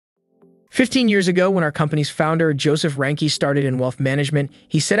15 years ago, when our company's founder, Joseph Ranke, started in wealth management,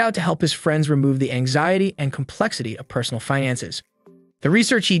 he set out to help his friends remove the anxiety and complexity of personal finances. The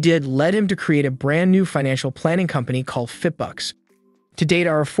research he did led him to create a brand new financial planning company called FitBucks. To date,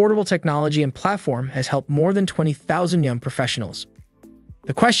 our affordable technology and platform has helped more than 20,000 young professionals.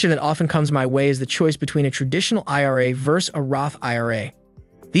 The question that often comes my way is the choice between a traditional IRA versus a Roth IRA.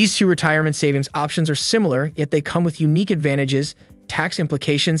 These two retirement savings options are similar, yet they come with unique advantages, tax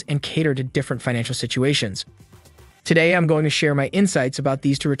implications, and cater to different financial situations. Today, I'm going to share my insights about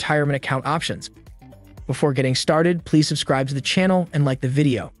these two retirement account options. Before getting started, please subscribe to the channel and like the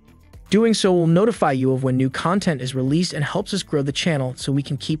video. Doing so will notify you of when new content is released and helps us grow the channel so we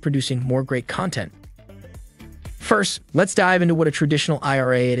can keep producing more great content. First, let's dive into what a traditional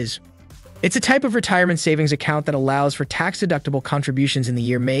IRA is. It's a type of retirement savings account that allows for tax-deductible contributions in the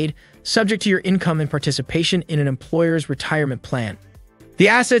year made, subject to your income and participation in an employer's retirement plan. The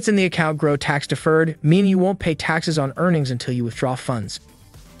assets in the account grow tax-deferred, meaning you won't pay taxes on earnings until you withdraw funds.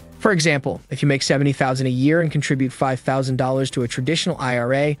 For example, if you make $70,000 a year and contribute $5,000 to a traditional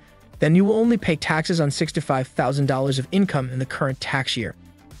IRA, then you will only pay taxes on $65,000 of income in the current tax year.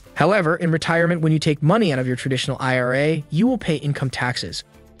 However, in retirement, when you take money out of your traditional IRA, you will pay income taxes.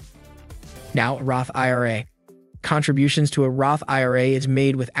 Now, a Roth IRA. Contributions to a Roth IRA is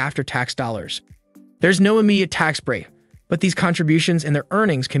made with after-tax dollars. There's no immediate tax break, but these contributions and their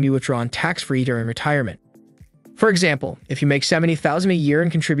earnings can be withdrawn tax-free during retirement. For example, if you make $70,000 a year and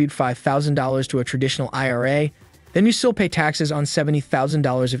contribute $5,000 to a traditional IRA, then you still pay taxes on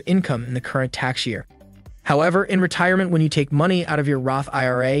 $70,000 of income in the current tax year. However, in retirement, when you take money out of your Roth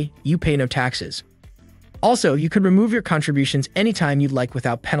IRA, you pay no taxes. Also, you could remove your contributions anytime you'd like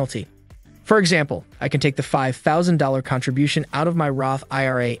without penalty. For example, I can take the $5,000 contribution out of my Roth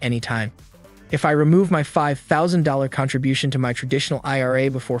IRA anytime. If I remove my $5,000 contribution to my traditional IRA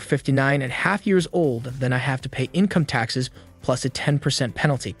before 59.5 years old, then I have to pay income taxes plus a 10%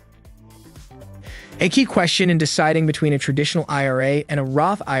 penalty. A key question in deciding between a traditional IRA and a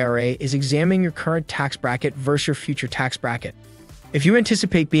Roth IRA is examining your current tax bracket versus your future tax bracket. If you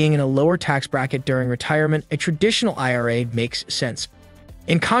anticipate being in a lower tax bracket during retirement, a traditional IRA makes sense.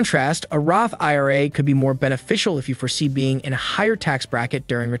 In contrast, a Roth IRA could be more beneficial if you foresee being in a higher tax bracket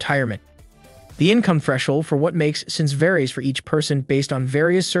during retirement. The income threshold for what makes sense varies for each person based on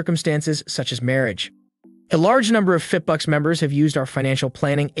various circumstances such as marriage. A large number of FitBucks members have used our financial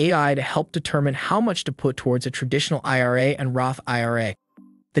planning AI to help determine how much to put towards a traditional IRA and Roth IRA.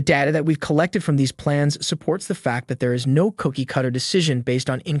 The data that we've collected from these plans supports the fact that there is no cookie-cutter decision based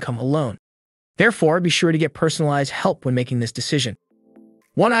on income alone. Therefore, be sure to get personalized help when making this decision.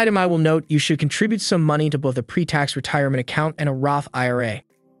 One item I will note: you should contribute some money to both a pre-tax retirement account and a Roth IRA.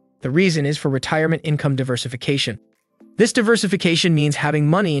 The reason is for retirement income diversification. This diversification means having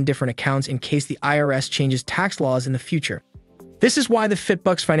money in different accounts in case the IRS changes tax laws in the future. This is why the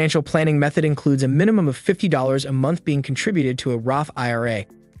FitBucks financial planning method includes a minimum of $50 a month being contributed to a Roth IRA.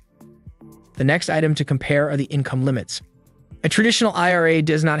 The next item to compare are the income limits. A traditional IRA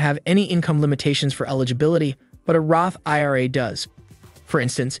does not have any income limitations for eligibility, but a Roth IRA does. For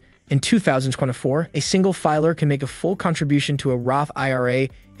instance, in 2024, a single filer can make a full contribution to a Roth IRA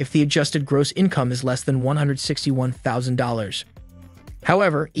if the adjusted gross income is less than $161,000.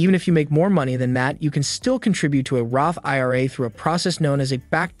 However, even if you make more money than that, you can still contribute to a Roth IRA through a process known as a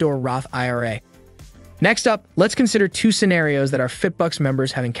backdoor Roth IRA. Next up, let's consider two scenarios that our FitBucks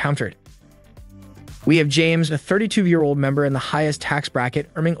members have encountered. We have James, a 32-year-old member in the highest tax bracket,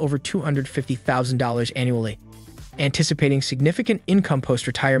 earning over $250,000 annually. Anticipating significant income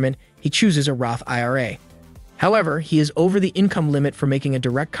post-retirement, he chooses a Roth IRA. However, he is over the income limit for making a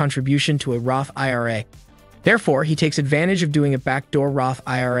direct contribution to a Roth IRA. Therefore, he takes advantage of doing a backdoor Roth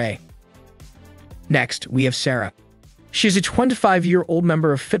IRA. Next, we have Sarah. She is a 25-year-old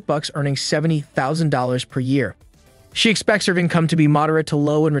member of FitBucks earning $70,000 per year. She expects her income to be moderate to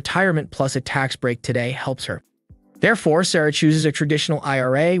low in retirement, plus a tax break today helps her. Therefore, Sarah chooses a traditional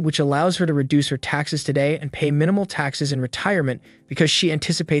IRA, which allows her to reduce her taxes today and pay minimal taxes in retirement because she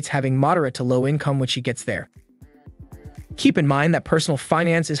anticipates having moderate to low income when she gets there. Keep in mind that personal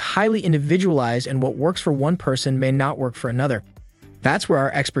finance is highly individualized, and what works for one person may not work for another. That's where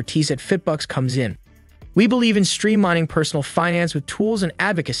our expertise at FitBucks comes in. We believe in streamlining personal finance with tools and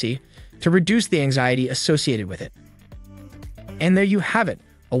advocacy to reduce the anxiety associated with it. And there you have it,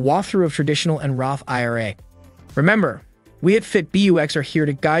 a walkthrough of traditional and Roth IRA. Remember, we at FitBucks are here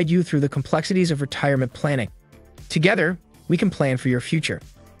to guide you through the complexities of retirement planning. Together, we can plan for your future.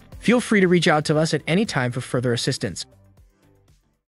 Feel free to reach out to us at any time for further assistance.